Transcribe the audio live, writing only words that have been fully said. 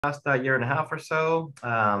last year and a half or so,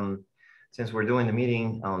 since we're doing the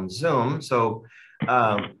meeting on Zoom. So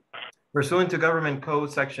pursuant to Government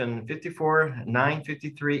Code Section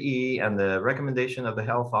 54953E and the recommendation of the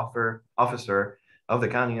Health Officer of the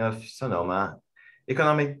County of Sonoma,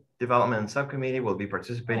 Economic Development Subcommittee will be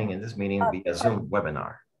participating in this meeting via Zoom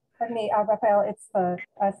webinar. Pardon me, Rafael, it's the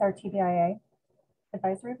SRTBIA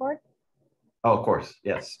Advisory Board. Oh, of course,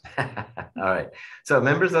 yes. All right. So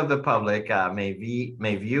members of the public may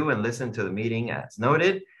view and listen to the meeting as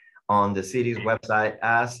noted on the city's website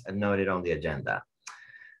as noted on the agenda.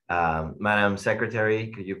 Madam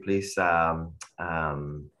Secretary, could you please, let's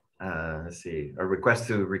see, a request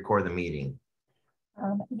to record the meeting?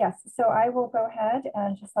 Yes, so I will go ahead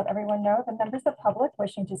and just let everyone know the members of public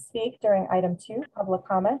wishing to speak during item 2, public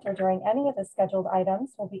comment, or during any of the scheduled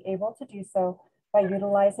items will be able to do so by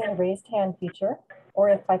utilizing the raised hand feature, or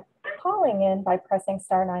if by calling in by pressing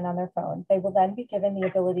 *9 on their phone. They will then be given the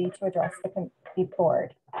ability to address the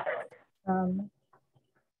board. All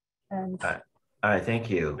right, thank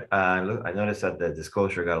you. I noticed that the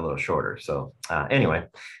disclosure got a little shorter. So anyway,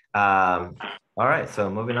 all right, so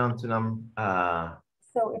moving on to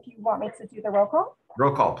so if you want me to do the roll call?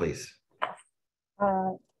 Roll call, please.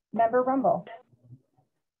 Member Rumble.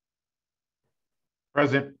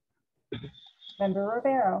 Present. Member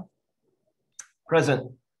Rivero.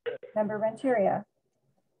 Present. Member Renteria.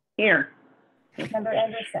 Here. Member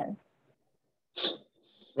Anderson.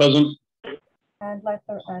 Present. And let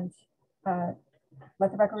the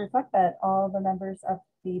record reflect that all the members of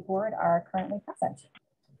the board are currently present.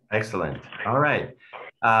 Excellent. All right.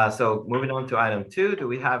 So moving on to item 2, do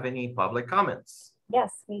we have any public comments?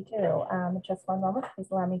 Yes, we do. Just one moment.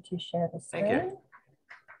 Please allow me to share the screen. Thank you.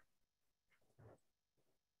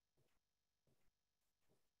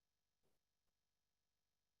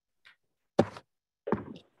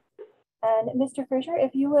 And Mr. Frazier,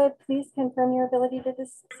 if you would please confirm your ability to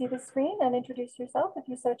see the screen and introduce yourself if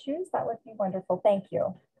you so choose, that would be wonderful. Thank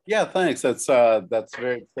you. Yeah, thanks. That's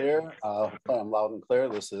very clear. I'm loud and clear.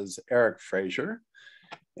 This is Eric Frazier,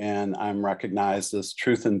 and I'm recognized as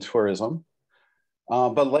Truth in Tourism.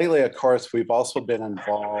 But lately, of course, we've also been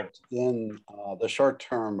involved in the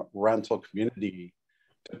short-term rental community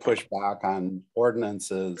to push back on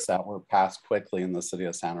ordinances that were passed quickly in the city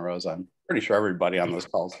of Santa Rosa. I'm pretty sure everybody on this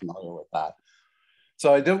call is familiar with that.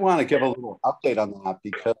 So I did want to give a little update on that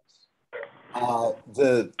because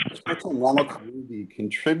the short-term rental community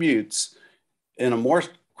contributes in a more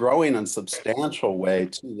growing and substantial way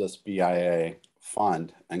to this BIA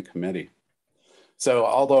fund and committee. So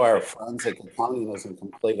although our forensic accounting isn't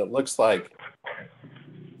complete, it looks like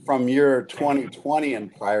from year 2020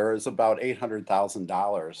 and prior is about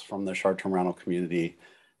 $800,000 from the short-term rental community.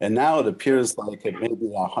 And now it appears like it may be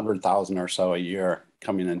 100,000 or so a year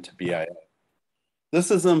coming into BIA. This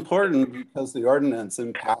is important because the ordinance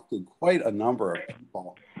impacted quite a number of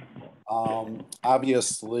people.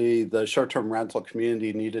 Obviously, the short-term rental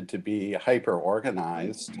community needed to be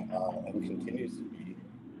hyper-organized and continues to be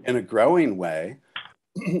in a growing way.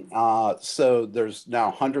 So there's now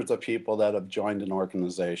hundreds of people that have joined an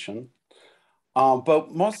organization.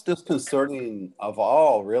 But most disconcerting of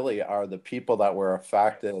all really are the people that were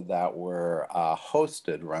affected that were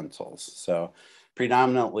hosted rentals. So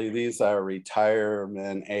predominantly these are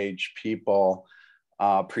retirement age people,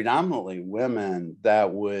 predominantly women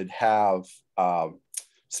that would have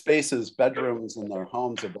spaces, bedrooms in their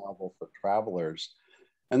homes available for travelers.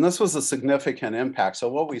 And this was a significant impact. So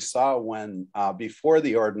what we saw when before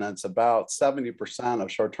the ordinance, about 70% of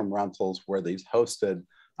short-term rentals were these hosted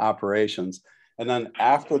operations. And then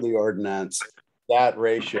after the ordinance, that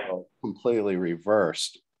ratio completely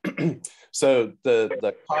reversed. So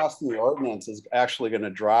the cost of the ordinance is actually going to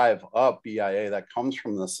drive up BIA that comes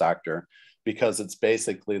from the sector because it's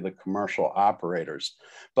basically the commercial operators.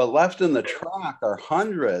 But left in the track are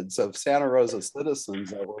hundreds of Santa Rosa citizens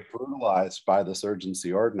that were brutalized by this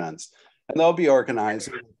urgency ordinance. And they'll be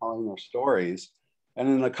organizing and telling their stories. And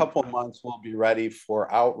in a couple of months, we'll be ready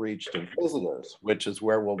for outreach to visitors, which is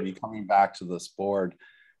where we'll be coming back to this board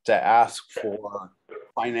to ask for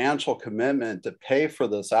financial commitment to pay for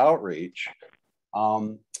this outreach.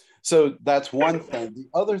 So that's one thing. The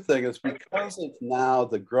other thing is because of now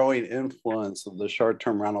the growing influence of the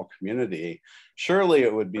short-term rental community, surely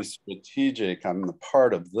it would be strategic on the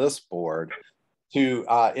part of this board to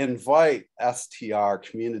invite STR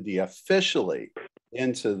community officially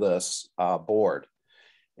into this board.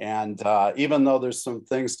 And even though there's some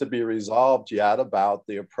things to be resolved yet about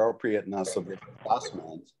the appropriateness of the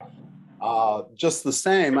investment, just the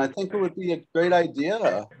same, I think it would be a great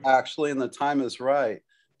idea, actually, and the time is right,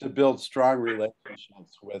 to build strong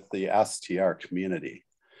relationships with the STR community.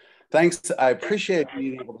 Thanks. I appreciate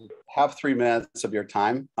being able to have 3 minutes of your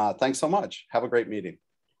time. Thanks so much. Have a great meeting.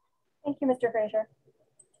 Thank you, Mr. Frazier.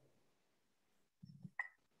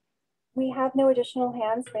 We have no additional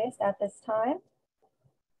hands raised at this time.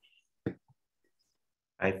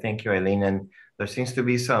 I thank you, Eileen. And there seems to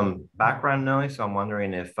be some background noise. So I'm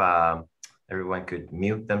wondering if everyone could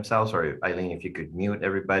mute themselves, or Eileen, if you could mute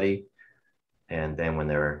everybody. And then when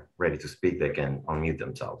they're ready to speak, they can unmute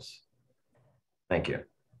themselves. Thank you.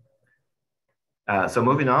 So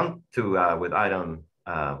moving on to with item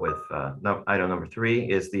number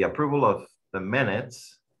 3 is the approval of the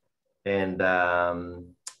minutes. And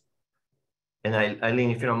Eileen,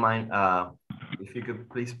 if you don't mind, if you could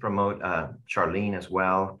please promote Charlene as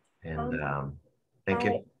well. And thank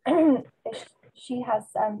you. She has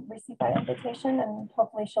received that invitation, and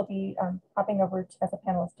hopefully she'll be popping over as a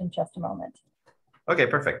panelist in just a moment. Okay,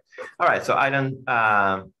 perfect. All right, so item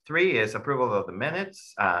 3 is approval of the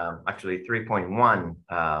minutes. Actually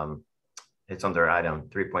 3.1, it's under item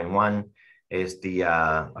 3.1 is the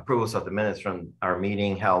approvals of the minutes from our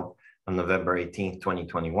meeting held on November 18th,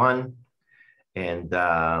 2021. And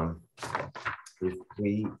if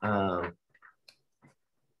we,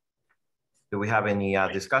 do we have any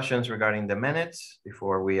discussions regarding the minutes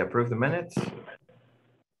before we approve the minutes?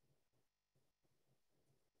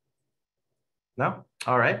 No?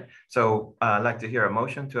 All right. So I'd like to hear a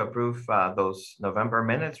motion to approve those November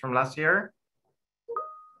minutes from last year.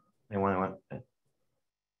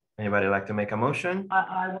 Anybody like to make a motion?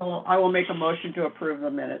 I will make a motion to approve the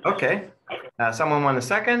minutes. Okay. Someone want a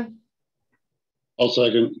second? I'll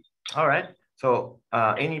second. All right. So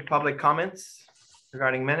any public comments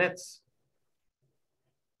regarding minutes?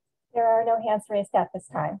 There are no hands raised at this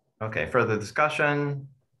time. Okay, further discussion?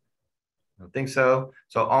 I don't think so.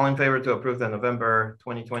 So all in favor to approve the November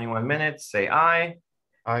 2021 minutes, say aye.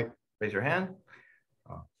 Aye. Raise your hand.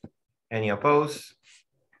 Any opposed?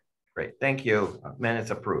 Great, thank you. Minutes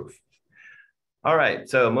approved. All right,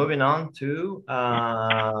 so moving on to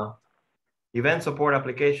event support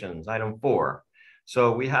applications, item 4.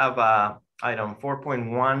 So we have item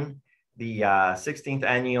 4.1, the 16th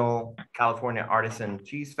annual California Artisan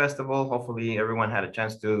Cheese Festival. Hopefully everyone had a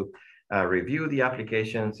chance to review the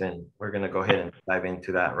applications, and we're gonna go ahead and dive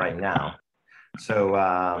into that right now. So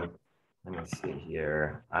let me see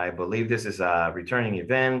here. I believe this is a returning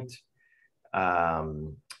event.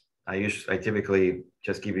 I typically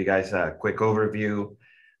just give you guys a quick overview.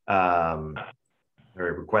 The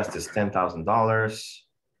request is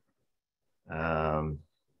 $10,000.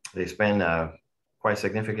 They spend a quite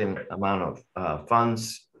significant amount of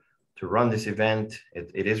funds to run this event.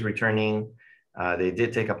 It is returning. They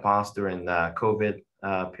did take a pause during the COVID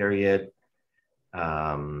period.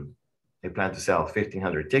 They plan to sell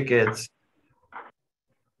 1,500 tickets,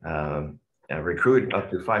 recruit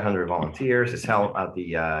up to 500 volunteers. It's held at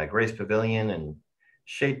the Grace Pavilion and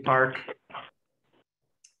Shade Park.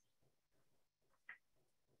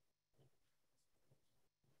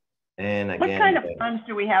 And again, what kind of funds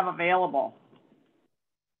do we have available?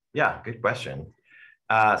 Yeah, good question.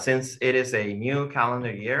 Since it is a new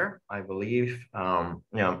calendar year, I believe,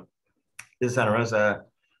 this Santa Rosa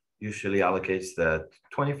usually allocates the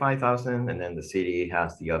 25,000, and then the city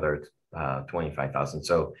has the other 25,000.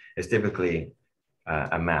 So it's typically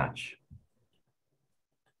a match.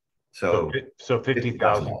 So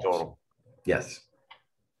 50,000 total. Yes.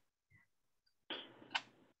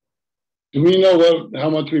 Do we know how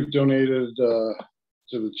much we've donated to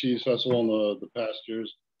the Cheese Festival in the past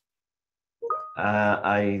years?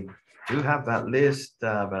 I do have that list,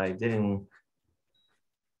 but I didn't.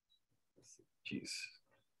 Jeez.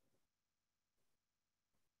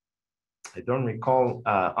 I don't recall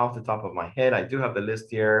off the top of my head. I do have the list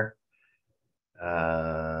here.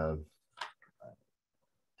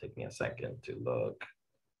 Take me a second to look.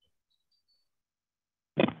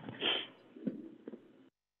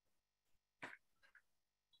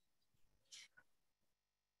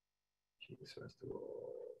 Cheese Festival.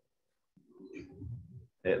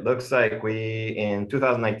 It looks like in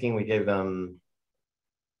 2019,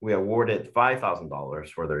 we awarded $5,000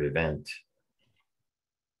 for their event.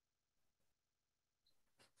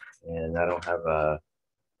 And I don't have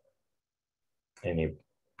any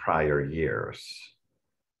prior years.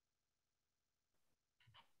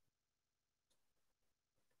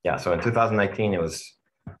 Yeah, so in 2019, it was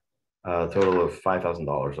a total of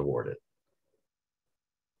 $5,000 awarded.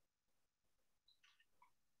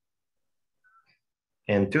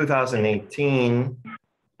 In 2018,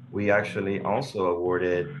 we actually also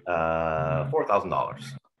awarded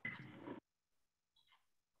 $4,000.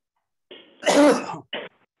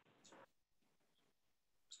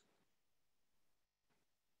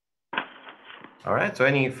 All right, so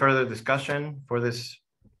any further discussion for this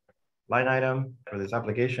line item, for this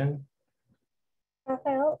application?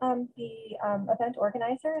 Raphael, the event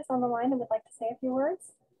organizer is on the line and would like to say a few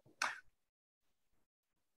words.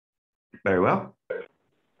 Very well.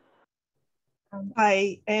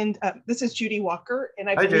 Hi, and this is Judy Walker, and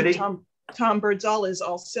I Hi, believe Judy. Tom Birdsall is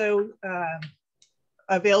also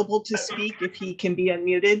available to speak if he can be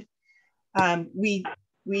unmuted.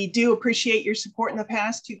 We do appreciate your support in the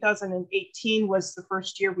past. 2018 was the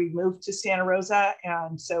first year we moved to Santa Rosa,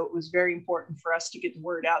 and so it was very important for us to get the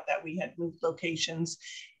word out that we had moved locations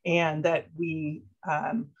and that we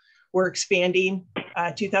were expanding.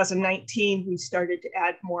 2019, we started to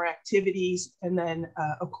add more activities, and then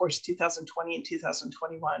of course 2020 and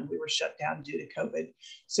 2021 we were shut down due to COVID.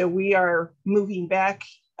 So we are moving back,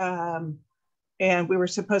 and we were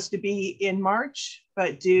supposed to be in March,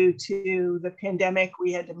 but due to the pandemic,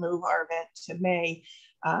 we had to move our event to May.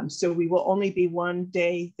 So we will only be one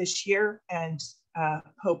day this year, and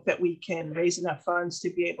hope that we can raise enough funds to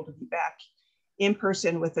be able to be back in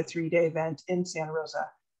person with a 3-day event in Santa Rosa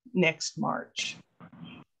next March.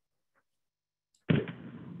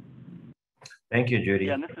 Thank you, Judy.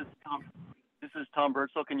 Yeah, and this is Tom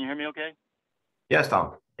Birdsall. Can you hear me okay? Yes,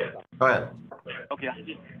 Tom. Go ahead. Okay.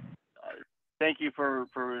 Thank you for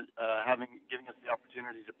giving us the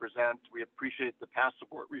opportunity to present. We appreciate the past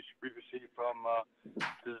support we received from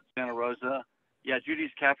Santa Rosa. Yeah,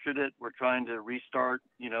 Judy's captured it. We're trying to restart,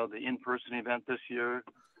 the in-person event this year,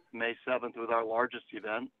 May 7th, with our largest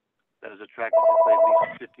event that has attracted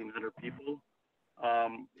at least 1,500 people.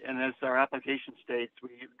 And as our application states,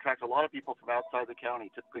 we attract a lot of people from outside the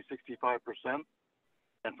county, typically 65%,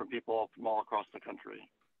 and from people from all across the country.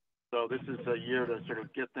 So this is a year to sort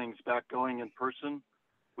of get things back going in person.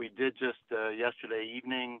 We did just yesterday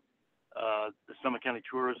evening, the Summit County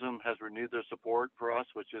Tourism has renewed their support for us,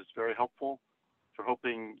 which is very helpful. So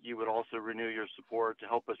hoping you would also renew your support to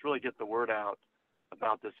help us really get the word out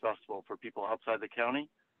about this festival for people outside the county.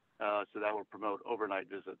 So that will promote overnight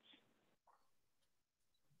visits.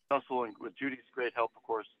 Festival, and with Judy's great help, of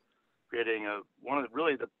course, creating I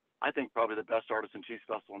think probably the best artisan cheese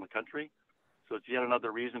festival in the country. So it's yet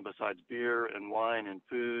another reason besides beer and wine and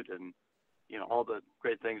food and all the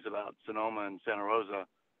great things about Sonoma and Santa Rosa.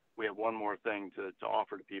 We have one more thing to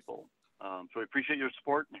offer to people. So we appreciate your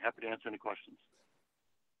support and happy to answer any questions.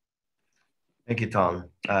 Thank you, Tom.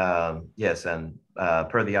 Yes, and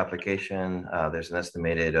per the application, there's an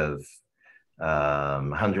estimated of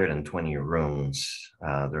 120 rooms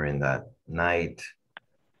during that night,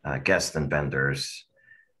 guests and vendors,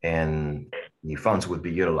 and the funds would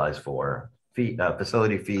be utilized for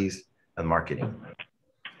facility fees and marketing.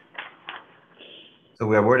 So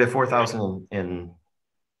we awarded $4,000 in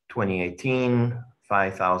 2018,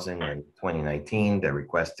 $5,000 in 2019. The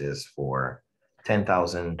request is for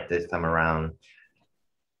 $10,000 this time around.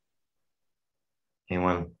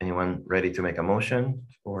 Anyone ready to make a motion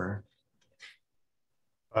for?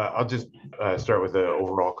 I'll just start with the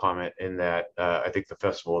overall comment in that I think the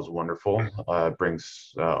festival is wonderful.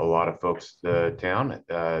 Brings a lot of folks to town.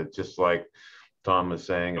 Just like Tom was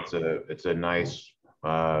saying, it's a nice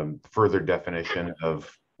further definition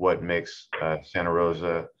of what makes Santa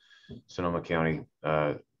Rosa, Sonoma County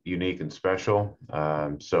unique and special.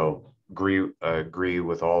 So agree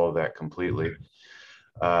with all of that completely.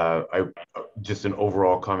 Just an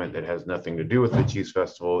overall comment that has nothing to do with the Cheese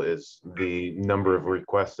Festival is the number of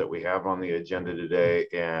requests that we have on the agenda today.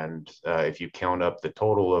 And if you count up the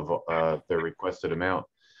total of the requested amount,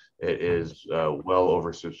 it is well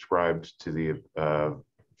oversubscribed to the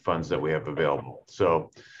funds that we have available.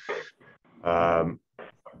 So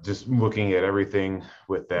just looking at everything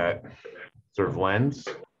with that sort of lens,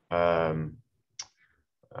 but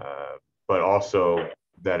also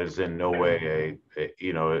that is in no way a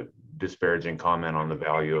disparaging comment on the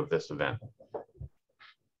value of this event.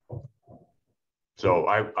 So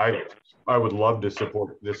I would love to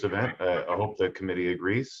support this event. I hope the committee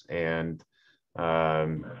agrees. And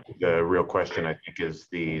the real question, I think, is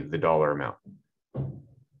the dollar amount.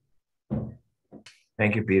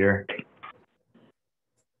 Thank you, Peter.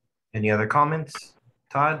 Any other comments,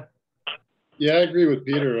 Todd? Yeah, I agree with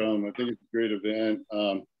Peter. I think it's a great event.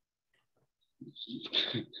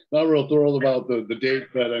 Not real thrilled about the date,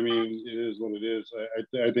 but I mean, it is what it is.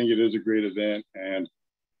 I think it is a great event, and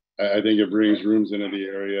I think it brings rooms into the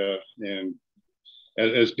area. And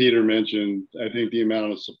as Peter mentioned, I think the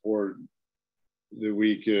amount of support that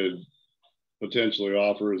we could potentially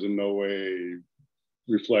offer is in no way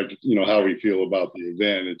reflect, how we feel about the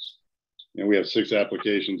event. It's, we have 6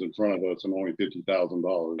 applications in front of us and only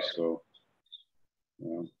 $50,000. So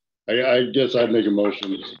I guess I'd make a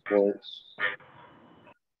motion to support.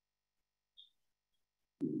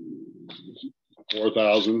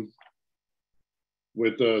 4,000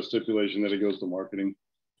 with the stipulation that it goes to marketing.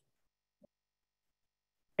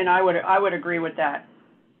 And I would agree with that.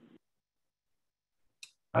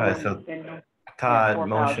 All right, so Todd, 4,000.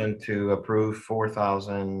 motion to approve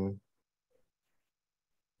 4,000.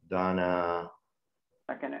 Donna,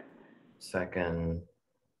 Second it. second.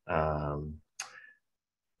 Let's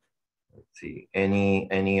see,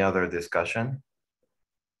 any other discussion?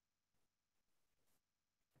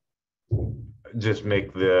 Just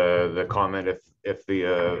make the comment if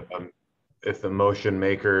the motion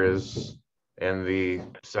maker is and the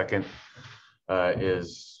second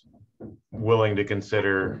is willing to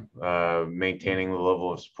consider maintaining the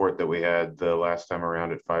level of support that we had the last time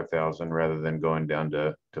around at 5,000 rather than going down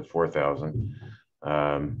to 4,000.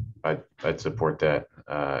 I'd support that,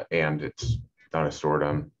 and it's not a sword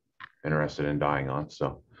I'm interested in dying on.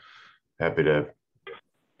 So happy to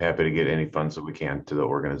get any funds that we can to the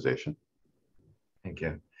organization. Thank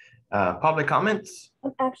you. Public comments?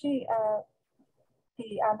 Actually,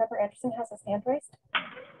 the member Anderson has his hand raised.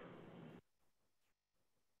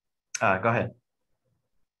 Go ahead.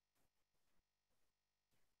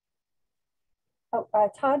 Oh,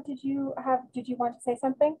 Todd, did you want to say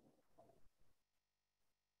something?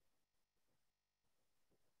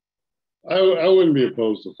 I wouldn't be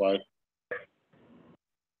opposed to 5.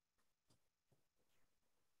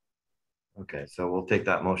 Okay, so we'll take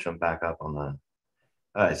that motion back up on the.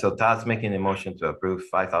 All right, so Todd's making a motion to approve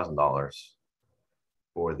 $5,000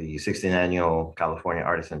 for the 16th annual California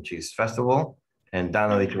Artisan Cheese Festival. And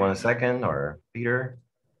Donna, did you want a second, or Peter?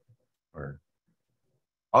 Or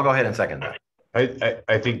I'll go ahead and second that.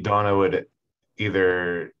 I think Donna would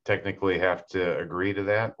either technically have to agree to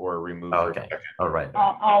that or remove. Oh, okay, all right.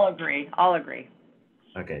 I'll agree. I'll agree.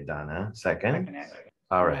 Okay, Donna, second. Second it.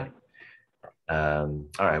 All right. All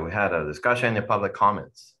right, we had a discussion in public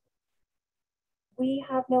comments. We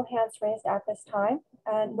have no hands raised at this time,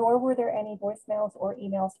 nor were there any voicemails or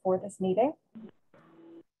emails for this meeting.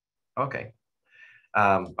 Okay.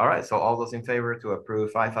 All right, so all those in favor to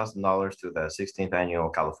approve $5,000 to the 16th annual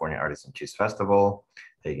California Artisan Cheese Festival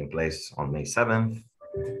taking place on May 7th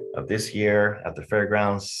of this year at the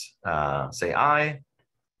fairgrounds, say aye.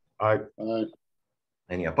 Aye. Aye.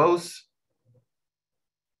 Any opposed?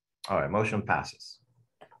 All right, motion passes.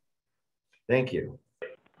 Thank you.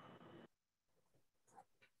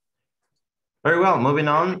 Very well, moving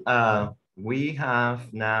on. We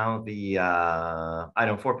have now the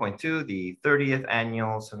item 4.2, the 30th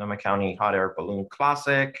annual Sonoma County Hot Air Balloon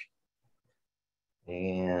Classic.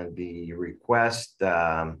 And the request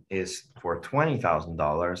is for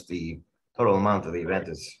 $20,000. The total amount of the event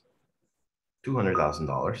is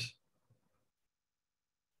 $200,000.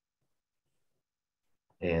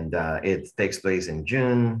 And it takes place in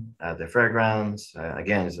June at the fairgrounds.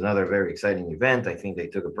 Again, it's another very exciting event. I think they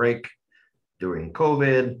took a break during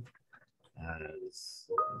COVID. It's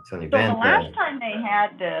an event. So the last time they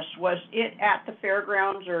had this, was it at the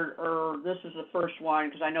fairgrounds, or this is the first one?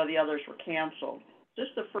 Because I know the others were canceled. Is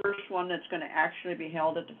this the first one that's going to actually be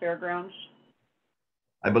held at the fairgrounds?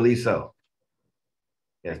 I believe so.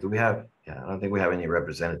 Yes. Do we have? Yeah, I don't think we have any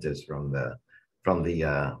representatives from the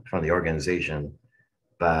organization,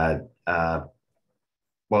 but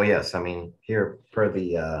well, yes. I mean, here per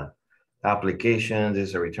the application, this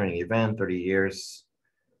is a returning event, 30 years.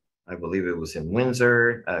 I believe it was in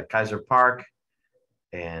Windsor, Kaiser Park,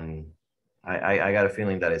 and I got a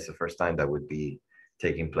feeling that it's the first time that would be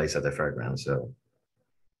taking place at the fairgrounds. So,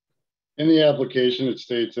 in the application, it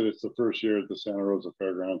states that it's the first year at the Santa Rosa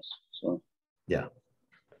Fairgrounds. So, yeah.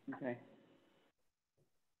 Okay.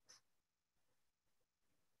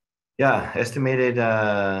 Yeah, estimated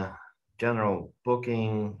general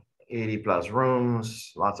booking, 80 plus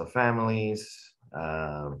rooms, lots of families.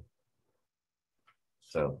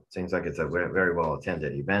 So it seems like it's a very well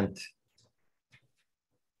attended event.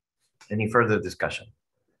 Any further discussion?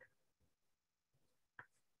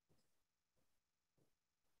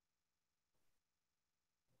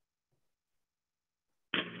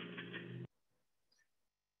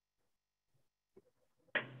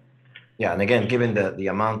 Yeah, and again, given the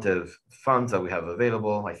amount of funds that we have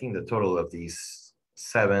available, I think the total of these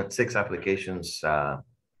 6 applications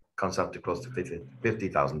comes up to close to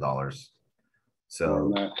 $50,000.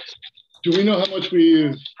 So, do we know how much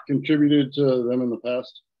we've contributed to them in the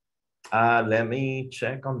past? Let me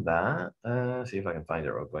check on that. See if I can find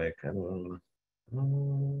it real quick. Let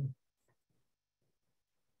me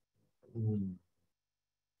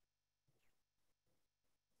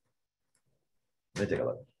take a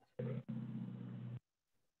look.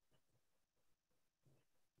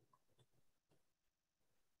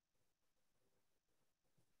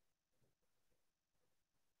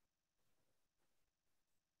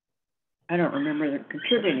 I don't remember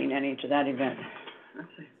contributing any to that event.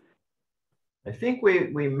 I think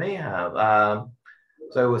we may have.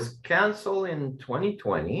 So it was canceled in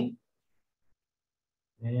 2020.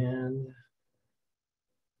 And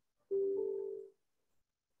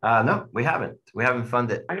no, we haven't. We haven't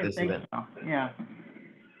funded I didn't this think event. so. Yeah.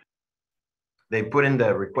 They put in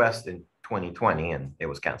the request in 2020 and it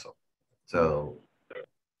was canceled. So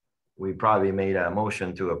we probably made a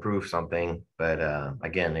motion to approve something, but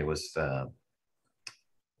again, it was,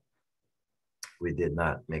 we did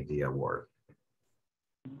not make the award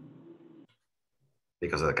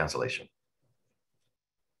because of the cancellation.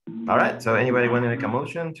 All right, so anybody want to make a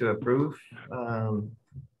motion to approve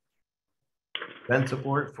event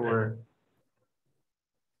support for?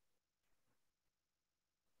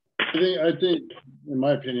 I think, in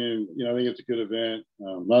my opinion, I think it's a good event.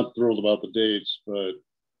 I'm not thrilled about the dates, but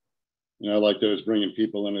I like that it's bringing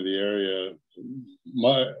people into the area.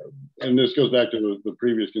 And this goes back to the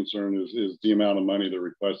previous concern is the amount of money they're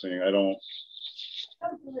requesting. I don't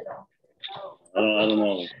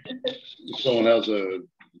know. If someone has an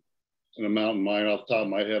amount in mind, off the top of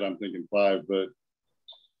my head, I'm thinking 5, but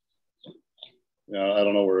I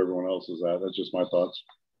don't know where everyone else is at. That's just my thoughts.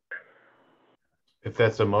 If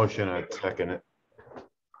that's a motion, I'd second it.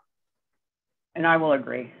 And I will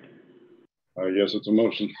agree. I guess it's a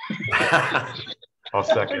motion. I'll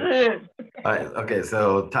second it. All right, okay,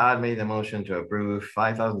 so Todd made the motion to approve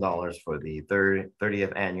 $5,000 for the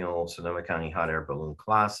 30th annual Sonoma County Hot Air Balloon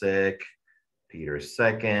Classic. Peter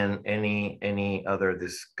second. Any other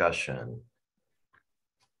discussion?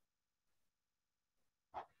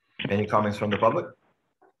 Any comments from the public?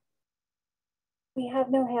 We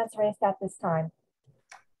have no hands raised at this time.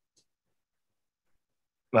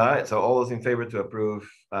 All right, so all those in favor to approve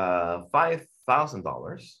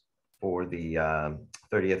 $5,000 for the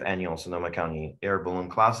 30th annual Sonoma County Air Balloon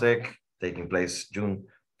Classic, taking place June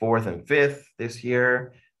 4th and 5th this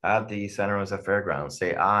year at the Santa Rosa Fairgrounds,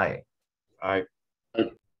 say aye. Aye.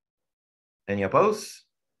 Any opposed?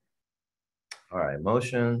 All right,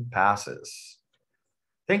 motion passes.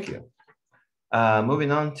 Thank you.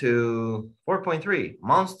 Moving on to 4.3,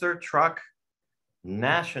 Monster Truck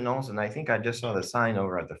Nationals, and I think I just saw the sign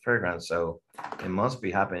over at the fairgrounds, so it must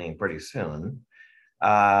be happening pretty soon.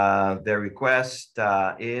 Their request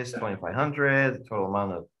is $2,500. The total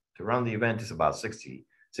amount to run the event is about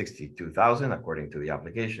 $62,000 according to the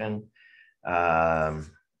application.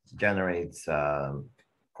 Generates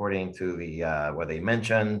according to the what they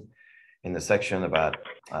mentioned in the section about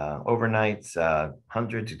overnights,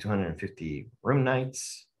 100 to 250 room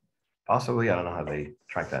nights, possibly. I don't know how they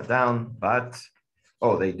track that down, but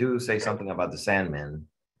oh, they do say something about the Sandman,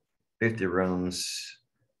 50 rooms,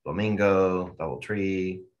 Flamingo,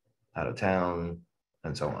 DoubleTree, out of town,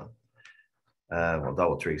 and so on. Well,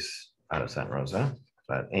 DoubleTree's out of Santa Rosa,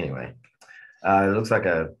 but anyway, it looks like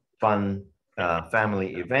a fun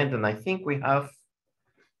family event, and I think we have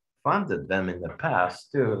funded them in the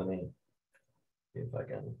past too. Let me see if I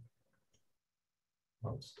can.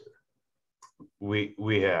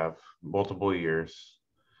 We have multiple years.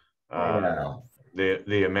 Yeah.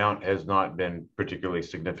 The amount has not been particularly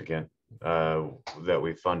significant that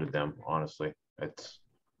we funded them. Honestly, it's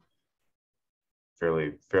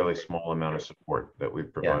fairly small amount of support that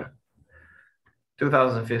we've provided. Yeah.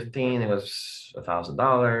 2015 it was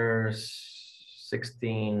 $1,000.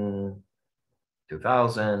 16,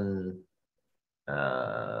 2000,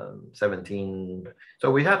 17.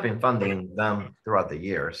 So we have been funding them throughout the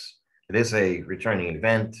years. It is a returning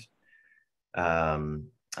event, and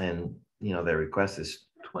their request is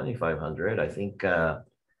 $2,500. I think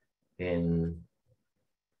in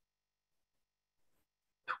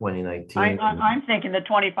 2019. I'm thinking the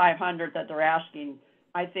 2,500 that they're asking.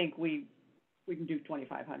 I think we can do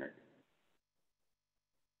 2,500.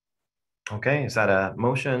 Okay, is that a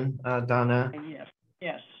motion, Donna?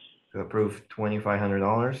 Yes. To approve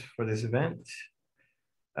 $2,500 for this event?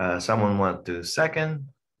 Someone want to second?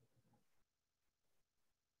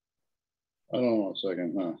 I don't want a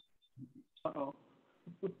second, no. Uh-oh.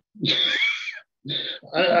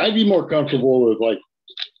 I'd be more comfortable with like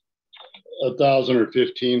 1,000 or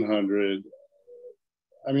 1,500.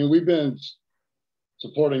 I mean, we've been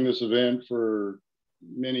supporting this event for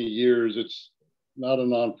many years. It's not a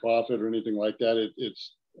nonprofit or anything like that.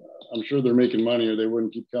 It's I'm sure they're making money or they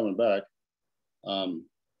wouldn't keep coming back.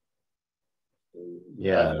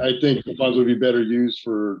 Yeah, I think the funds would be better used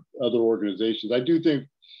for other organizations. I do think,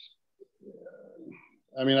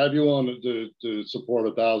 I mean, I'd be willing to support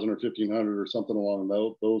 1,000 or 1,500 or something along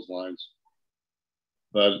those lines.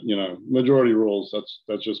 But majority rules.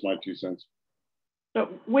 That's just my 2 cents. So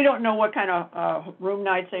we don't know what kind of room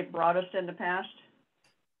nights they've brought us in the past?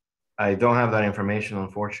 I don't have that information,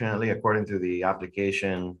 unfortunately. According to the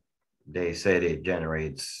application, they said it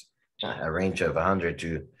generates a range of 100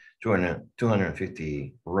 to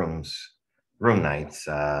 250 room nights.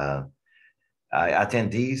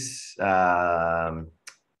 Attendees.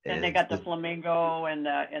 And they got the Flamingo and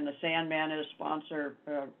the Sandman as sponsor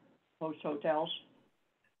host hotels.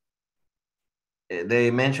 They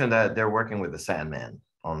mentioned that they're working with the Sandman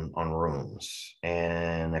on rooms,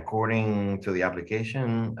 and according to the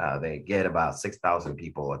application, they get about 6,000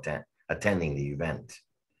 people attending the event,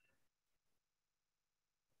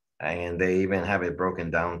 and they even have it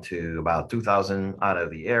broken down to about 2,000 out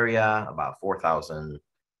of the area, about 4,000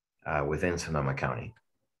 within Sonoma County.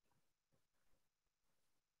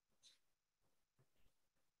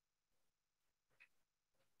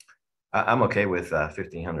 I'm okay with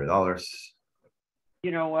 $1,500.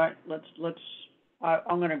 You know what?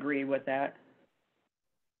 I'm going to agree with that.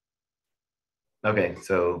 Okay,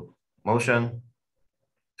 so motion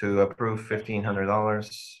to approve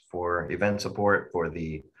 $1,500 for event support for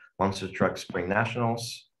the Monster Truck Spring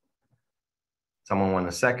Nationals. Someone want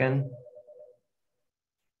a second?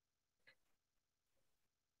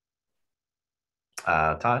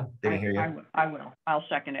 Todd, didn't hear you. I will. I'll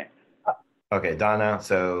second it. Okay, Donna.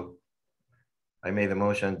 So I made the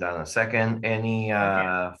motion. Donna second. Any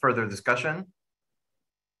further discussion?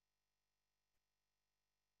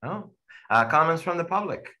 No. Comments from the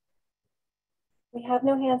public? We have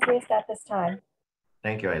no hands raised at this time.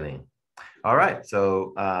 Thank you, Eileen. All right.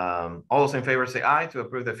 So all those in favor say aye to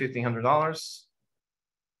approve the $1,500.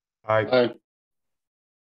 Aye.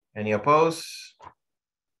 Any opposed?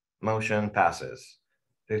 Motion passes.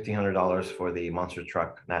 $1,500 for the Monster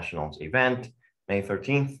Truck Nationals event, May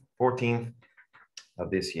 13th, 14th of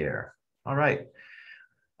this year. All right.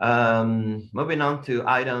 Moving on to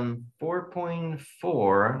item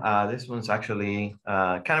 4.4. This one's actually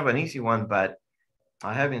kind of an easy one, but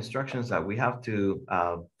I have instructions that we have to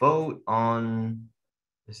vote on.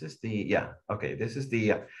 This is the, yeah, okay. This is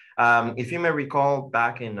the, if you may recall,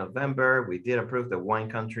 back in November, we did approve the Wine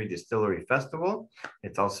Country Distillery Festival.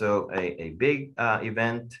 It's also a big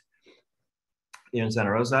event here in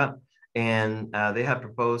Santa Rosa. And they had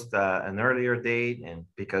proposed an earlier date, and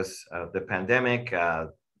because of the pandemic,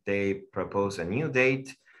 they proposed a new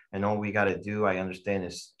date. And all we got to do, I understand,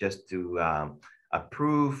 is just to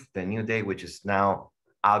approve the new date, which is now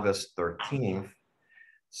August 13th.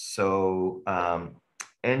 So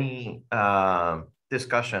any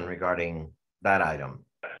discussion regarding that item?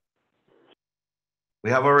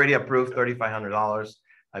 We have already approved $3,500.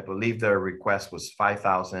 I believe their request was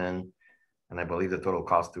 $5,000. And I believe the total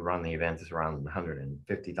cost to run the event is around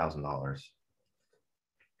 $150,000.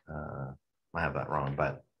 I have that wrong,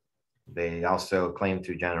 but they also claim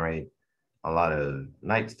to generate a lot of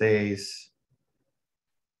night stays.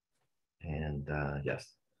 And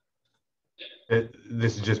yes.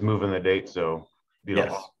 This is just moving the date, so you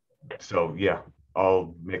know, Yes. So yeah,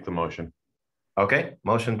 I'll make the motion. Okay,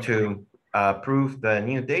 motion to approve the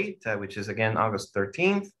new date, which is again August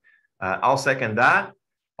 13th. I'll second that.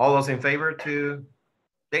 All those in favor to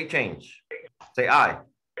date change, say aye.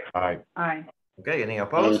 Aye. Aye. Okay, any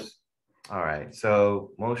opposed? All right,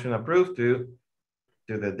 so motion approved to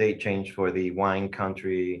do the date change for the Wine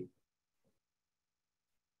Country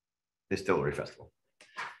Distillery Festival.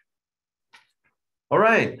 All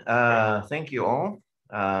right, thank you all.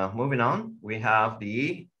 Moving on, we have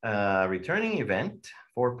the returning event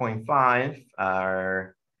 4.5,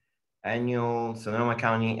 our annual Sonoma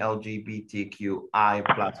County LGBTQI++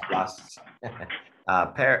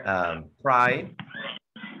 Pride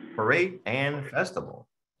Parade and Festival.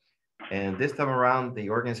 And this time around, the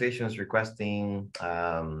organization is requesting,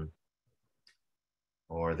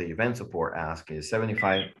 or the event support ask is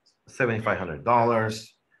 $7,500.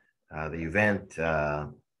 The event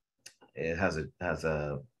it has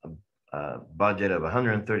a budget of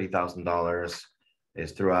 $130,000.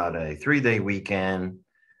 It's throughout a 3-day weekend.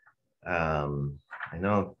 I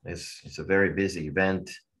know it's a very busy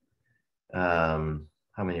event. How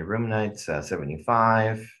many room nights?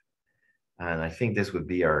 75. And I think this would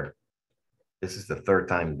be this is the third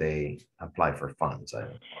time they apply for funds.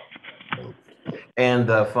 And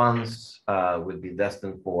the funds would be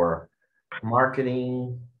destined for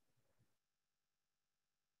marketing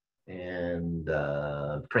and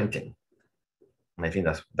printing. And I think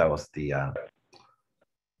that was the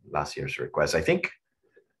last year's request. I think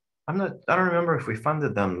I don't remember if we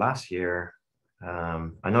funded them last year.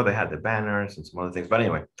 I know they had the banners and some other things, but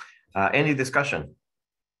anyway, any discussion?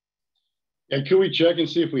 And could we check and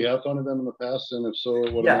see if we have funded them in the past, and if so,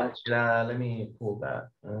 what Yeah, amounts? let me pull that.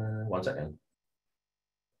 1 second.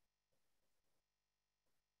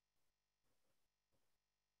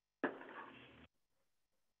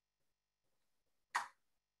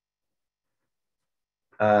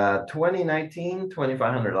 Uh, 2019,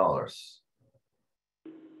 $2,500.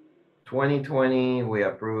 2020, we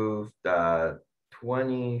approved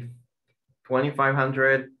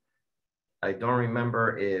 2,500. I don't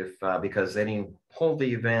remember if, because they didn't hold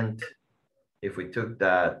the event, if we took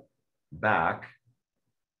that back.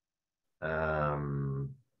 And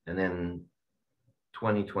then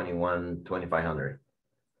 2021, 2,500.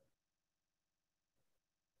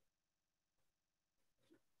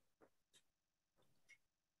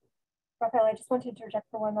 Rafael, I just want to interject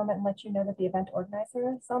for one moment and let you know that the event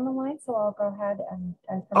organizer is on the line. So I'll go ahead and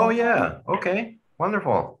Oh, promote yeah. that. Okay.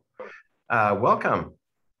 Wonderful. Welcome,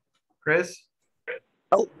 Chris.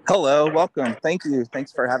 Oh, hello, welcome. Thank you.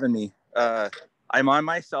 Thanks for having me. I'm on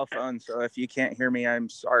my cell phone, so if you can't hear me, I'm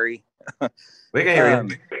sorry. We can hear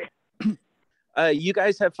you. You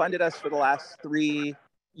guys have funded us for the last 3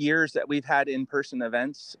 years that we've had in-person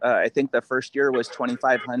events. I think the first year was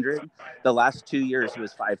 2,500. The last 2 years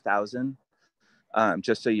was 5,000.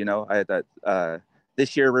 Just so you know,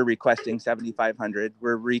 this year we're requesting 7,500.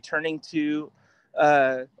 We're returning to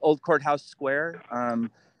Old Courthouse Square.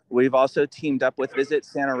 We've also teamed up with Visit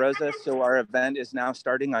Santa Rosa, so our event is now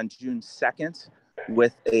starting on June 2nd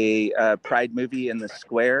with a Pride movie in the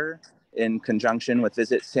square in conjunction with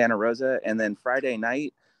Visit Santa Rosa. And then Friday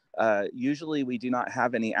night, usually we do not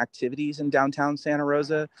have any activities in downtown Santa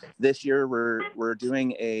Rosa. This year we're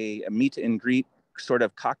doing a meet and greet sort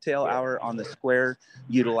of cocktail hour on the square,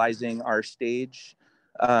 utilizing our stage.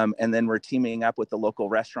 And then we're teaming up with the local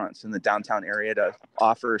restaurants in the downtown area to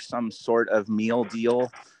offer some sort of meal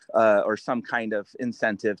deal or some kind of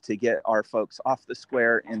incentive to get our folks off the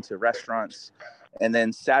square into restaurants. And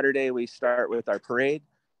then Saturday, we start with our parade.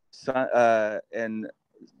 And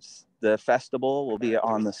the festival will be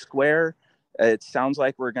on the square. It sounds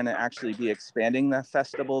like we're going to actually be expanding the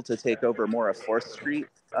festival to take over more of 4th Street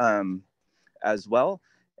as well.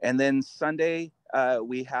 And then Sunday,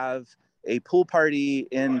 we have a pool party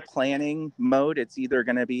in planning mode. It's either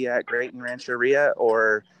going to be at Great and Rancheria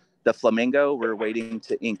or the Flamingo. We're waiting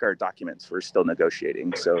to ink our documents. We're still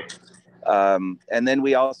negotiating. So, and then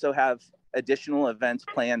we also have additional events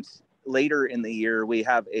planned later in the year. We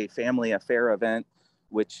have a family affair event,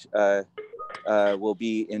 which will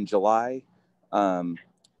be in July.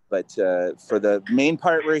 But for the main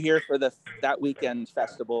part, we're here for that weekend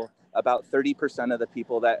festival. About 30% of the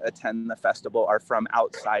people that attend the festival are from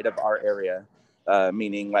outside of our area,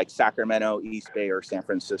 meaning like Sacramento, East Bay, or San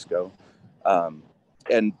Francisco.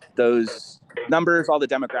 And those numbers, all the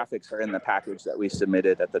demographics are in the package that we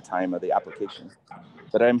submitted at the time of the application.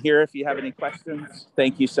 But I'm here if you have any questions.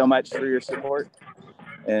 Thank you so much for your support.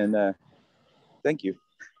 And thank you.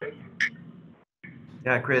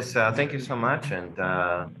 Yeah, Chris, thank you so much, and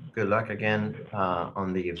good luck again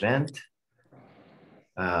on the event.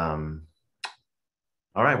 All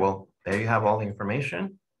right, well, there you have all the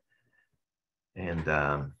information. And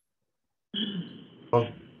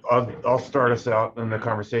I'll start us out in the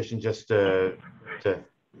conversation just to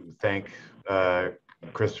thank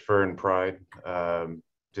Christopher and Pride,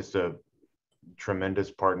 just a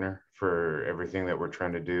tremendous partner for everything that we're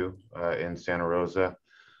trying to do in Santa Rosa.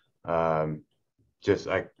 Just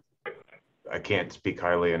I can't speak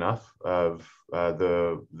highly enough of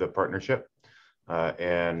the partnership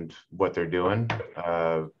and what they're doing,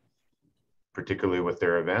 particularly with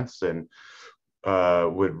their events, and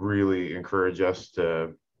would really encourage us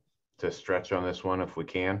to stretch on this one if we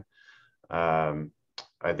can.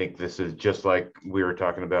 I think this is just like we were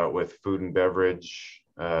talking about with food and beverage.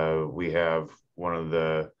 We have one of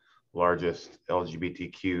the largest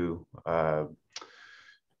LGBTQ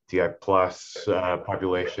TI plus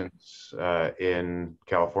populations in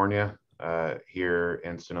California, here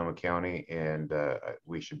in Sonoma County, and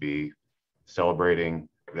we should be celebrating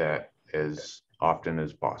that as often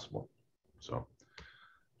as possible. So,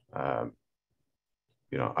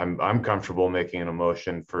 you know, I'm comfortable making a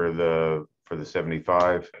motion for the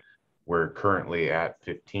 75. We're currently at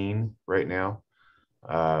 15 right now,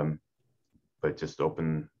 but just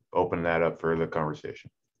open that up for the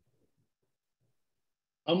conversation.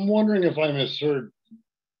 I'm wondering if I misheard.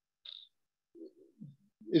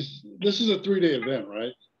 This is a 3-day event,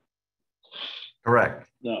 right? correct.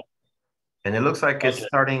 No. And it looks like it's Okay.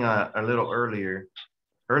 starting a little earlier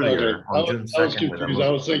Okay. on June 2nd. I was confused. I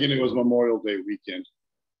was thinking it was Memorial Day weekend.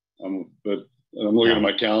 But I'm looking at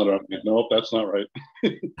my calendar. I'm like, nope, that's not right.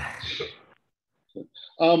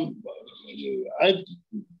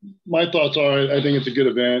 My thoughts are, I think it's a good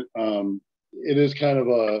event. It is kind of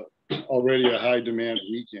already a high demand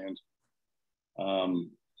weekend.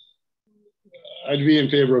 I'd be in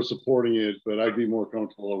favor of supporting it, but I'd be more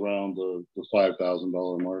comfortable around the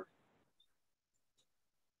 $5,000 mark.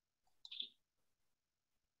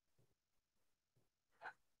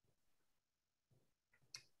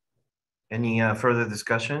 Any further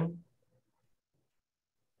discussion?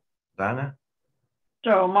 Donna?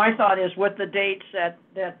 So my thought is with the dates that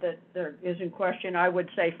there is in question, I would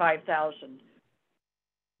say 5,000.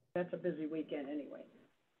 That's a busy weekend anyway.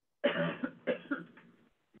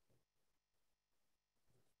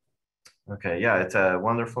 Okay, yeah, it's a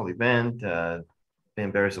wonderful event.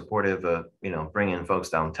 Been very supportive of, bringing folks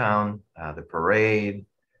downtown, the parade,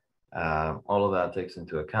 all of that takes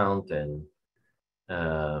into account, and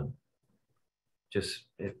just,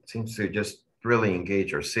 it seems to just really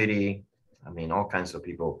engage our city. I mean, all kinds of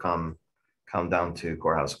people come down to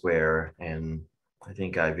Courthouse Square, and I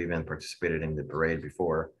think I've even participated in the parade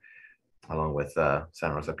before, along with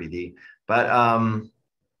Santa Rosa PD. But I'm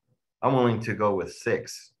willing to go with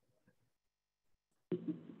 6.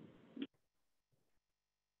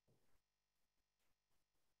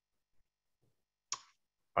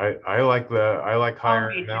 I like higher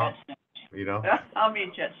amount, you know. I'll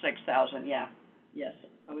meet you at 6,000. Yeah, yes,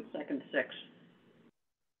 I would second 6.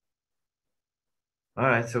 All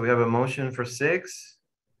right, so we have a motion for 6.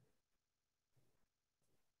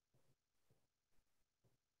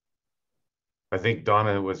 I think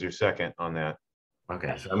Donna was your second on that.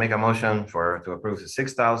 Okay, so I make a motion to approve the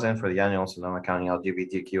 6,000 for the annual Sonoma County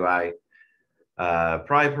LGBTQI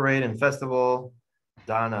Pride Parade and Festival.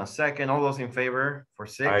 Donna second. All those in favor for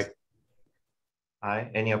 6?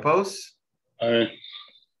 Aye. Any opposed? Aye.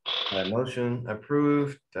 Motion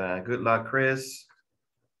approved. Good luck, Chris.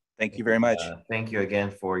 Thank you very much. Thank you again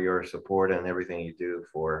for your support and everything you do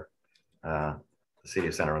for the city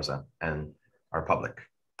of Santa Rosa and our public.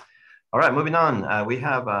 All right, moving on. We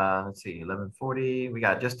have, let's see, 11:40. We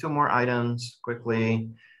got just 2 more items quickly.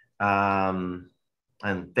 And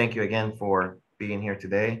thank you again for being here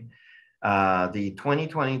today. The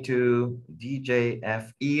 2022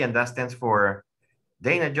 DJFE, and that stands for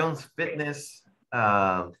Dana Jones Fitness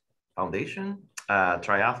Foundation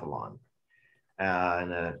Triathlon.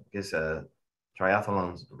 And it's a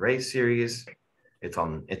triathlon race series. It's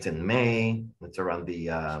in May. It's around the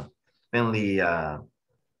Finley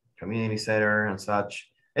Community Center and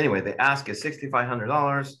such. Anyway, the ask is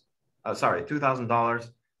 $6,500. Sorry, $2,000.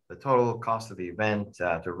 The total cost of the event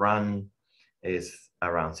to run is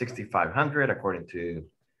around $6,500, according to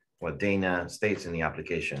what Dana states in the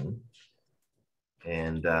application.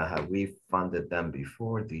 And have we funded them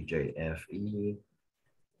before, DJFE?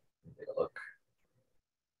 Take a look.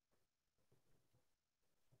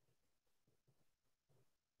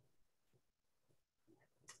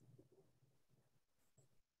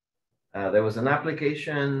 There was an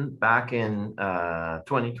application back in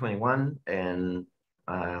 2021, and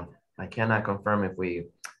I cannot confirm if we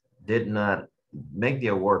did not make the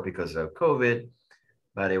award because of COVID,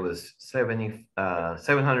 but it was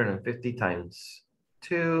 750 times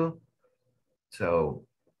 2. So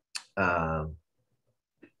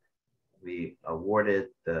we awarded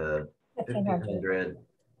the 1,500.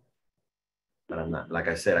 But I'm not, like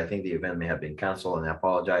I said, I think the event may have been canceled, and I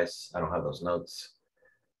apologize. I don't have those notes.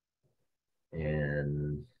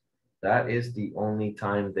 And that is the only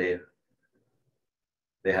time they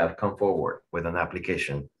have come forward with an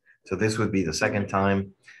application. So this would be the second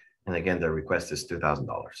time. And again, the request is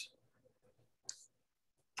 $2,000.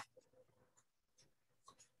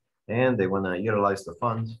 And they want to utilize the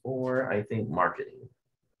funds for, I think, marketing.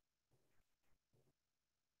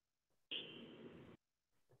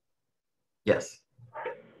 Yes.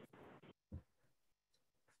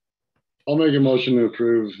 I'll make a motion to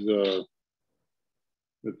approve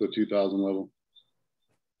at the 2,000 level.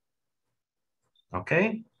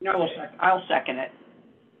 Okay. No, I'll second it.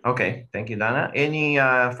 Okay, thank you, Donna. Any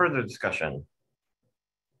further discussion?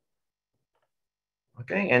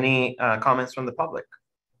 Okay, any comments from the public?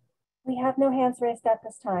 We have no hands raised at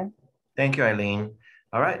this time. Thank you, Eileen.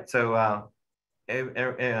 All right, so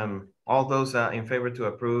all those in favor to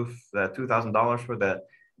approve the $2,000 for the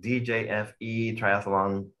DJFE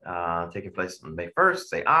triathlon taking place on May 1st,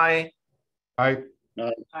 say aye. Aye.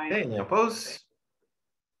 Okay, any opposed?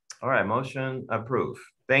 All right, motion approved.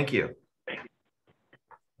 Thank you.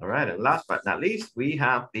 All right, and last but not least, we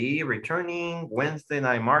have the returning Wednesday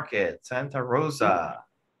night market, Santa Rosa.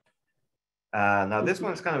 Now this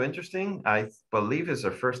one's kind of interesting. I believe it's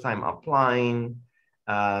their first time applying.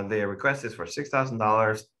 The request is for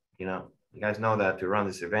 $6,000. You know, you guys know that to run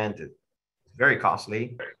this event, very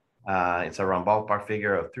costly. It's around ballpark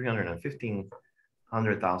figure of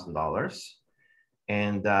 $315,000.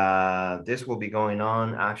 And this will be going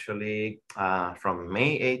on actually from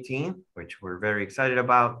May 18th, which we're very excited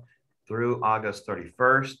about, through August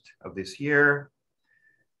 31st of this year.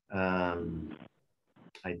 I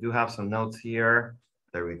do have some notes here.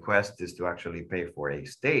 The request is to actually pay for a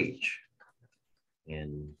stage.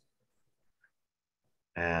 And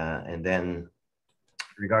then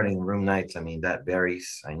regarding room nights, I mean, that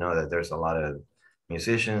varies. I know that there's a lot of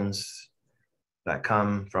musicians that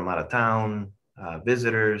come from out of town,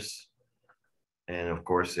 visitors. And of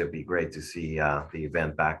course, it'd be great to see the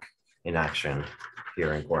event back in action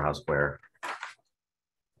here in Courthouse Square.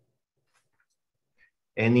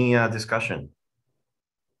 Any discussion?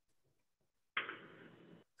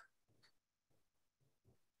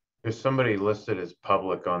 There's somebody listed as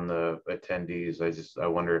public on the attendees. I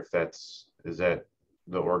wonder if is that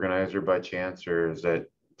the organizer by chance, or is that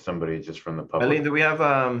somebody just from the public? Eileen, do we have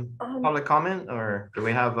public comment, or do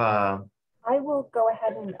we have I will go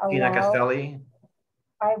ahead and Tina allow. Castelli?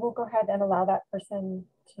 I will go ahead and allow that person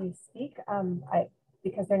to speak.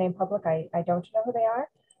 Because they're named public, I don't know who they are.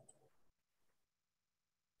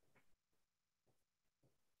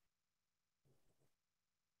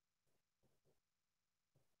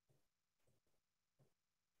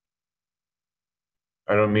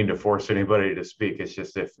 I don't mean to force anybody to speak. It's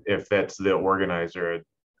just if that's the organizer, I'd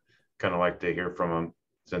kind of like to hear from them,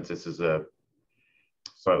 since this is a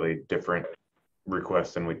slightly different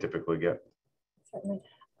request than we typically get. Certainly.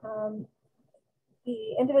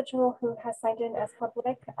 The individual who has signed in as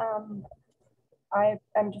public, I'm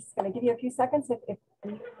just going to give you a few seconds. If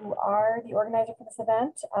you are the organizer for this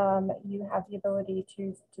event, you have the ability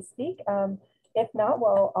to speak. If not,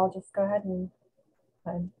 well, I'll just go ahead and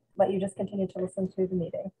let you just continue to listen to the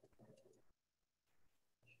meeting.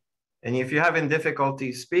 And if you're having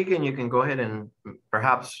difficulty speaking, you can go ahead and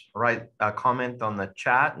perhaps write a comment on the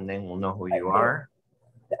chat, and then we'll know who you are.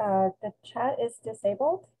 The chat is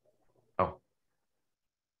disabled. Oh.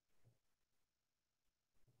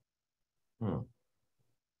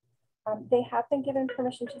 They have been given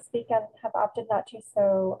permission to speak and have opted not to,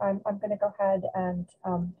 so I'm going to go ahead and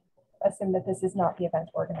assume that this is not the event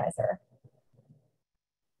organizer.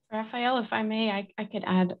 Raphael, if I may, I could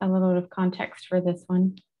add a little bit of context for this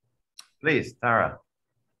one. Please, Tara.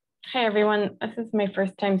 Hi, everyone. This is my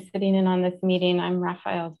first time sitting in on this meeting. I'm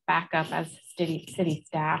Raphael's backup as city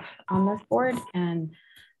staff on this board. And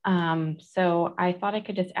so I thought I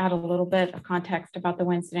could just add a little bit of context about the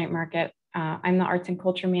Wednesday night market. I'm the arts and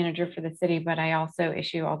culture manager for the city, but I also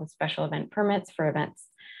issue all the special event permits for events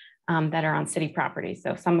that are on city property.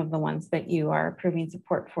 So some of the ones that you are approving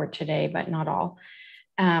support for today, but not all.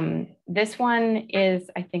 This one is,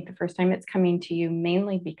 I think, the first time it's coming to you,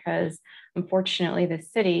 mainly because unfortunately the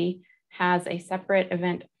city has a separate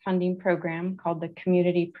event funding program called the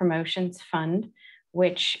Community Promotions Fund,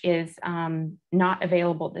 which is not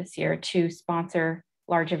available this year to sponsor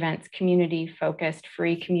large events,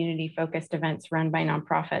 free community-focused events run by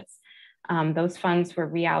nonprofits. Those funds were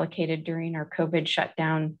reallocated during our COVID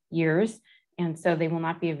shutdown years, and so they will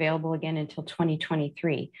not be available again until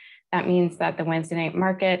 2023. That means that the Wednesday night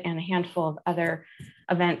market and a handful of other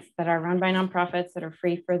events that are run by nonprofits that are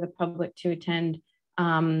free for the public to attend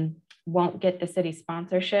won't get the city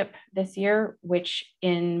sponsorship this year, which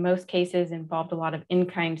in most cases involved a lot of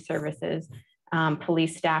in-kind services,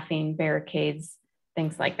 police staffing, barricades,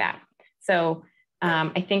 things like that. So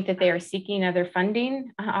I think that they are seeking other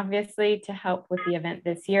funding, obviously, to help with the event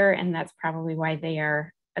this year, and that's probably why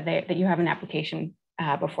that you have an application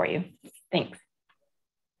before you. Thanks.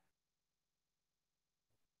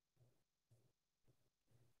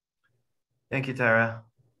 Thank you, Tara.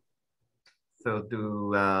 So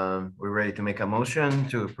we're ready to make a motion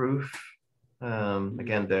to approve.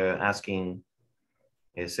 Again, they're asking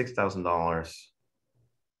is $6,000.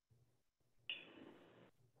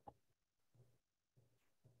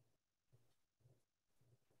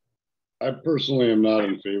 I personally am not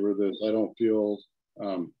in favor of this. I don't feel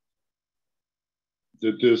that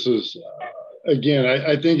this is, again,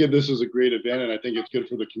 I think that this is a great event, and I think it's good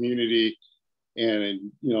for the community. And,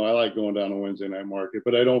 you know, I like going down to Wednesday night market,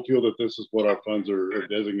 but I don't feel that this is what our funds are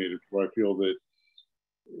designated for. I feel that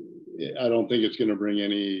I don't think it's going to bring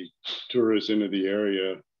any tourists into the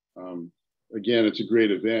area. Again, it's a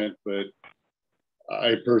great event, but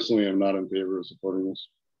I personally am not in favor of supporting this.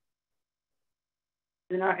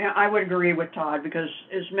 And I would agree with Todd, because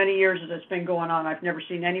as many years as it's been going on, I've never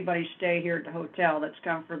seen anybody stay here at the hotel that's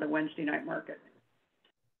come for the Wednesday night market.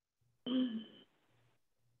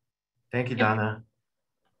 Thank you, Donna.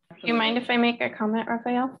 Do you mind if I make a comment,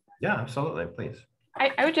 Raphael? Yeah, absolutely, please.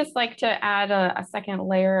 I would just like to add a second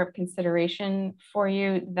layer of consideration for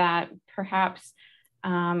you that perhaps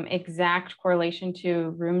exact correlation to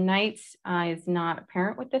room nights is not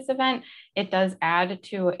apparent with this event. It does add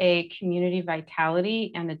to a community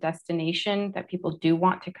vitality and a destination that people do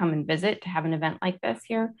want to come and visit to have an event like this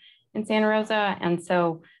here in Santa Rosa. And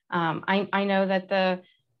so I know that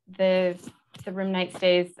the room night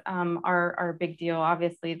stays are a big deal.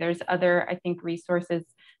 Obviously, there's other, I think, resources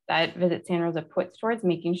that Visit Santa Rosa puts towards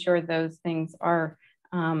making sure those things are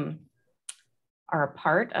a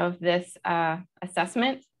part of this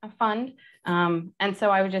assessment fund. And so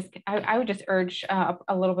I would just urge a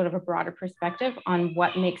little bit of a broader perspective on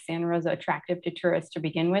what makes Santa Rosa attractive to tourists to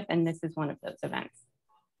begin with. And this is one of those events.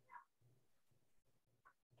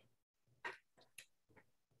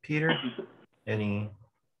 Peter, any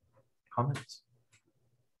comments?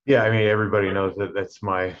 Yeah, I mean, everybody knows that that's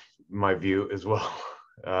my view as well.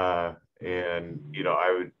 And you know,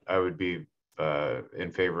 I would be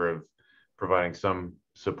in favor of providing some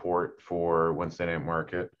support for Wednesday night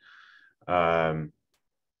market. At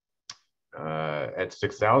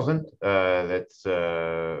 6,000, that's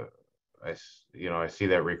I see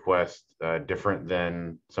that request different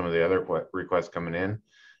than some of the other requests coming in,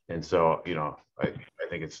 and so I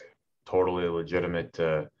think it's totally legitimate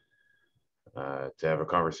to have a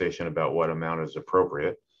conversation about what amount is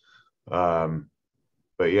appropriate.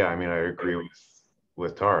 But yeah, I mean, I agree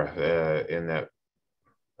with Tara in that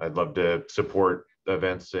I'd love to support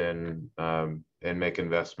events and make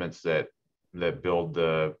investments that build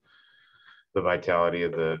the vitality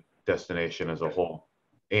of the destination as a whole.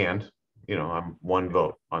 And I'm one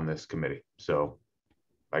vote on this committee, so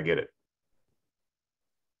I get it.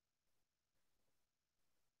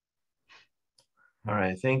 All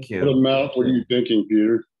right, thank you. What amount were you thinking,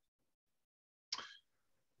 Peter?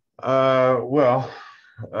 Well,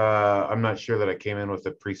 I'm not sure that I came in with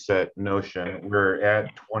a preset notion. We're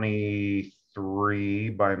at 23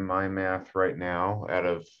 by my math right now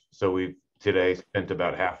so we've today spent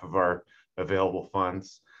about half of our available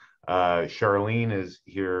funds. Charlene is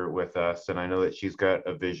here with us, and I know that she's got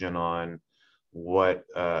a vision on what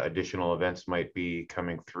additional events might be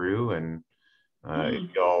coming through, and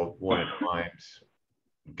if y'all wouldn't mind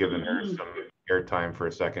giving her some airtime for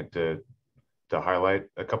a second to highlight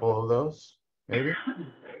a couple of those, maybe.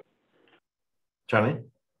 Charlene?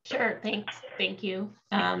 Sure, thanks. Thank you.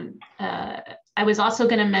 I was also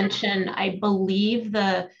going to mention, I believe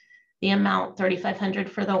the amount 3,500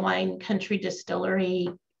 for the wine country distillery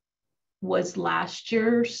was last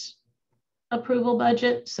year's approval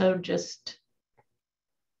budget. So just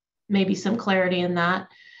maybe some clarity in that.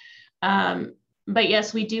 But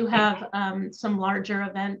yes, we do have some larger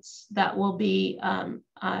events that will be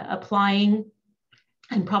applying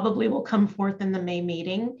and probably will come forth in the May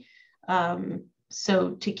meeting.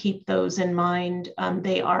 So to keep those in mind,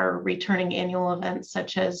 they are returning annual events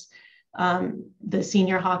such as the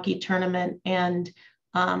senior hockey tournament and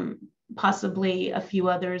possibly a few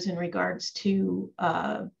others in regards to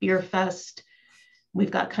Beer Fest.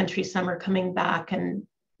 We've got Country Summer coming back and,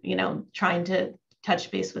 trying to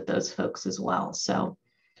touch base with those folks as well. So,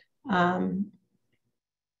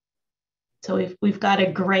 we've got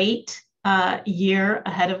a great year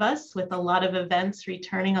ahead of us with a lot of events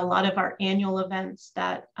returning, a lot of our annual events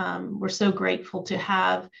that we're so grateful to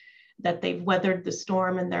have, that they've weathered the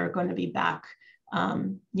storm and they're going to be back,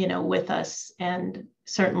 with us. And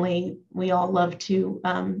certainly we all love to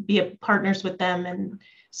be partners with them and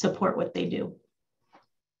support what they do.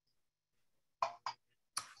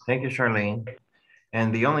 Thank you, Charlene.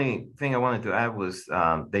 And the only thing I wanted to add was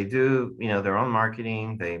they do, their own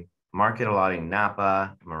marketing. They market a lot in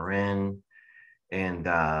Napa, Marin, and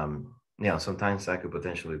sometimes that could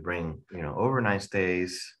potentially bring overnight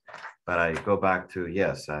stays. But I go back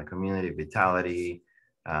to community vitality.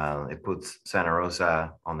 It puts Santa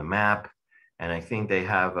Rosa on the map, and I think they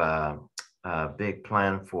have a big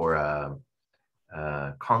plan for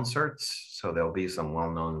concerts. So there'll be some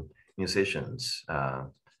well-known musicians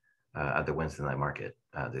at the Wednesday night market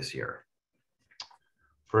this year.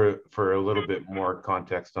 For a little bit more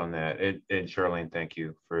context on that, and Charlene, thank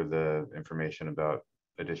you for the information about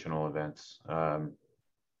additional events. Not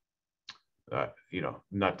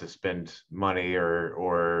to spend money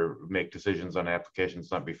or make decisions on applications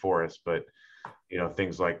not before us, but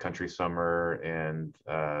things like Country Summer and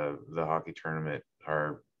the hockey tournament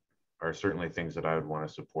are certainly things that I would want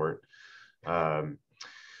to support.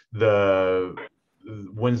 The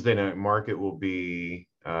Wednesday night market will be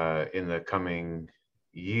in the coming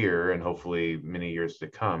year and hopefully many years to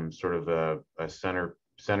come, sort of a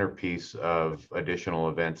centerpiece of additional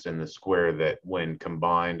events in the square that when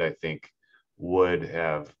combined, I think would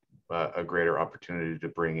have a greater opportunity to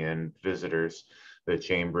bring in visitors. The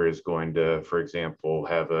chamber is going to, for example,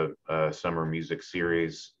 have a summer music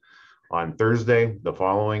series on Thursday, the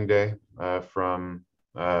following day, from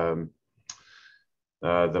the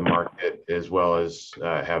market, as well as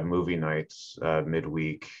have movie nights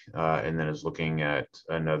midweek, and then is looking at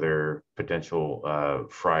another potential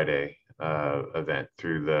Friday event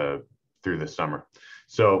through the summer.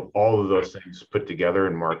 So all of those things put together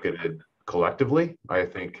and marketed collectively, I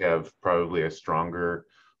think have probably a stronger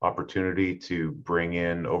opportunity to bring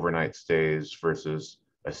in overnight stays versus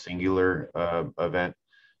a singular event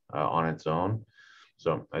on its own.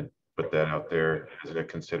 So I put that out there as a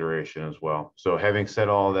consideration as well. So having said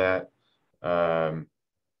all that,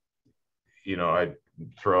 you know, I'd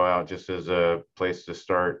throw out just as a place to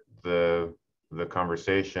start the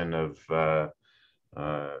conversation of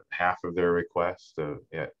half of their request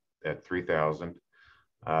at 3,000,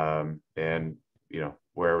 and you know,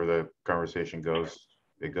 wherever the conversation goes,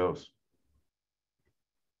 it goes.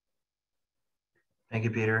 Thank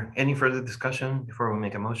you, Peter. Any further discussion before we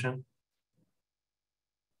make a motion?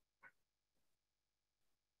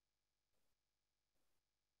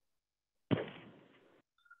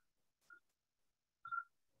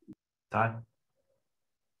 Todd?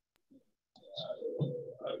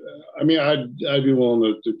 I mean, I'd be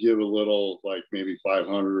willing to give a little, like maybe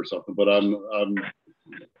 500 or something, but I don't,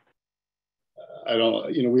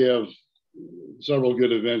 you know, we have several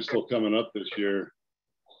good events still coming up this year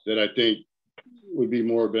that I think would be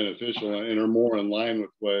more beneficial and are more in line with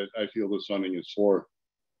what I feel this funding is for.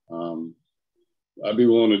 I'd be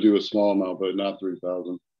willing to do a small amount, but not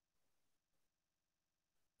 3,000.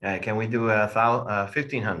 Can we do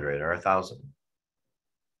 1,500 or 1,000?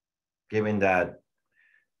 Given that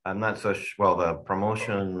I'm not so well, the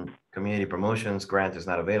community promotions grant is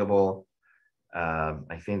not available.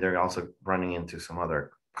 I think they're also running into some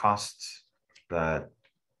other costs that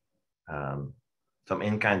some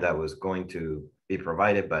in-kind that was going to be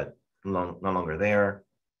provided, but no longer there.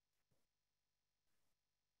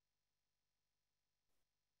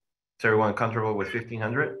 Is everyone comfortable with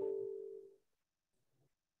 1,500?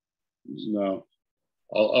 No,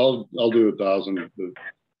 I'll do 1,000.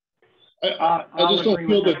 I just don't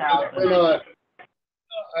feel that they're not.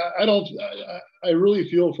 I really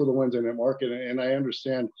feel for the Wednesday night market, and I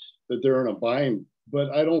understand that they're in a bind, but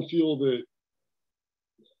I don't feel that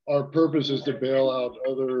our purpose is to bail out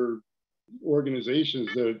other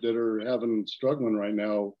organizations that are struggling right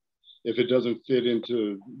now if it doesn't fit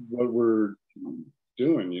into what we're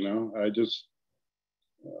doing, you know.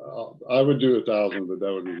 I would do 1,000, but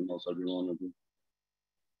that would be the most I'd be willing to do.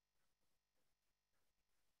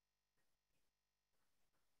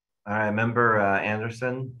 All right, member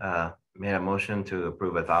Anderson made a motion to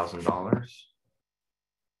approve $1,000.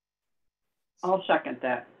 I'll second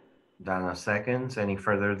that. Donna seconds. Any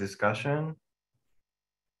further discussion?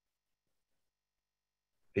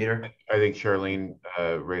 Peter? I think Charlene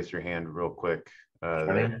raised her hand real quick.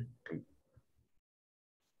 Charlene?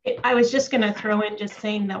 I was just going to throw in just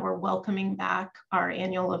saying that we're welcoming back our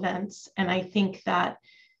annual events. And I think that,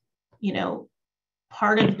 you know,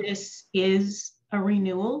 part of this is a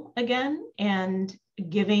renewal again and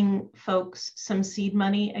giving folks some seed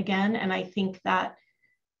money again. And I think that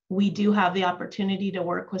we do have the opportunity to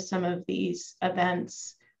work with some of these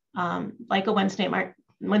events, like a Wednesday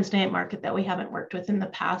night market that we haven't worked with in the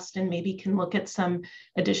past, and maybe can look at some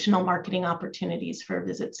additional marketing opportunities for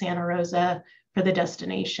Visit Santa Rosa, for the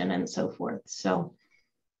destination, and so forth. So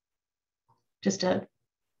just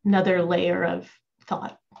another layer of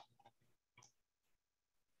thought.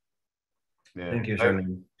 Yeah. Thank you,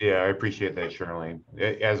 Charlene. I appreciate that, Charlene.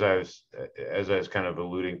 As I was kind of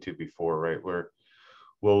alluding to before, right?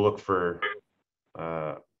 We'll look for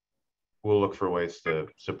ways to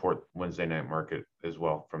support Wednesday night market as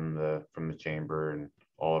well from the chamber and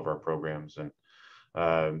all of our programs. And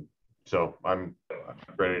so I'm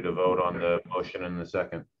ready to vote on the motion in the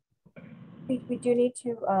second. We do need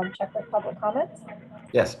to check with public comments.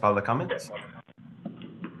 Yes, public comments.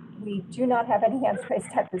 We do not have any hands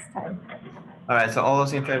raised at this time. All right, so all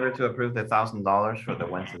those in favor to approve the $1,000 for the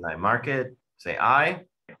Wednesday night market, say aye.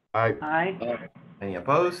 Aye. Aye. Any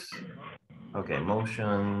opposed? Okay,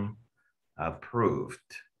 motion approved.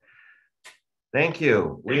 Thank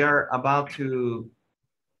you. We are about to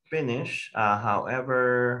finish.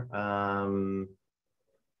 However,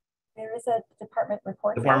 there is a department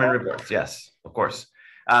report. Department reports, yes, of course.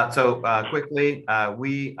 Quickly,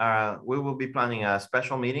 we will be planning a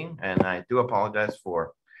special meeting, and I do apologize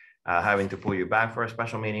for having to pull you back for a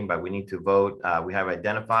special meeting, but we need to vote. We have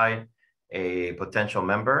identified a potential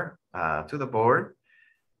member to the board,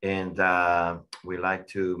 and we'd like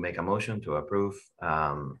to make a motion to approve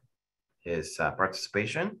his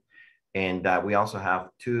participation. And we also have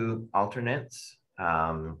 2 alternates,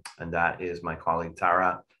 and that is my colleague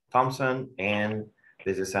Tara Thompson, and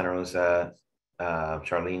this is Santa Rosa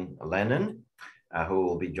Charlene Lennon, who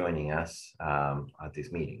will be joining us at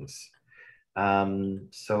these meetings.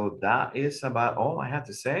 So that is about all I have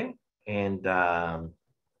to say. And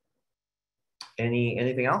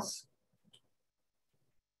anything else?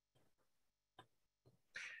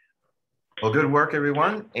 Well, good work,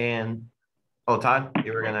 everyone. And oh, Todd,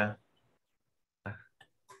 you were gonna. All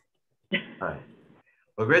right.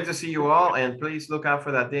 Well, great to see you all, and please look out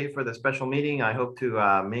for that day for the special meeting. I hope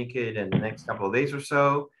to make it in the next couple of days or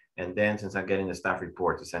so. And then, since I'm getting the staff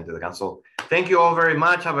report to send to the council, thank you all very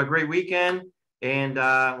much. Have a great weekend, and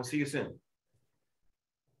we'll see you soon.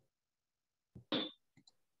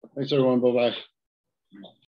 Thanks, everyone. Bye-bye.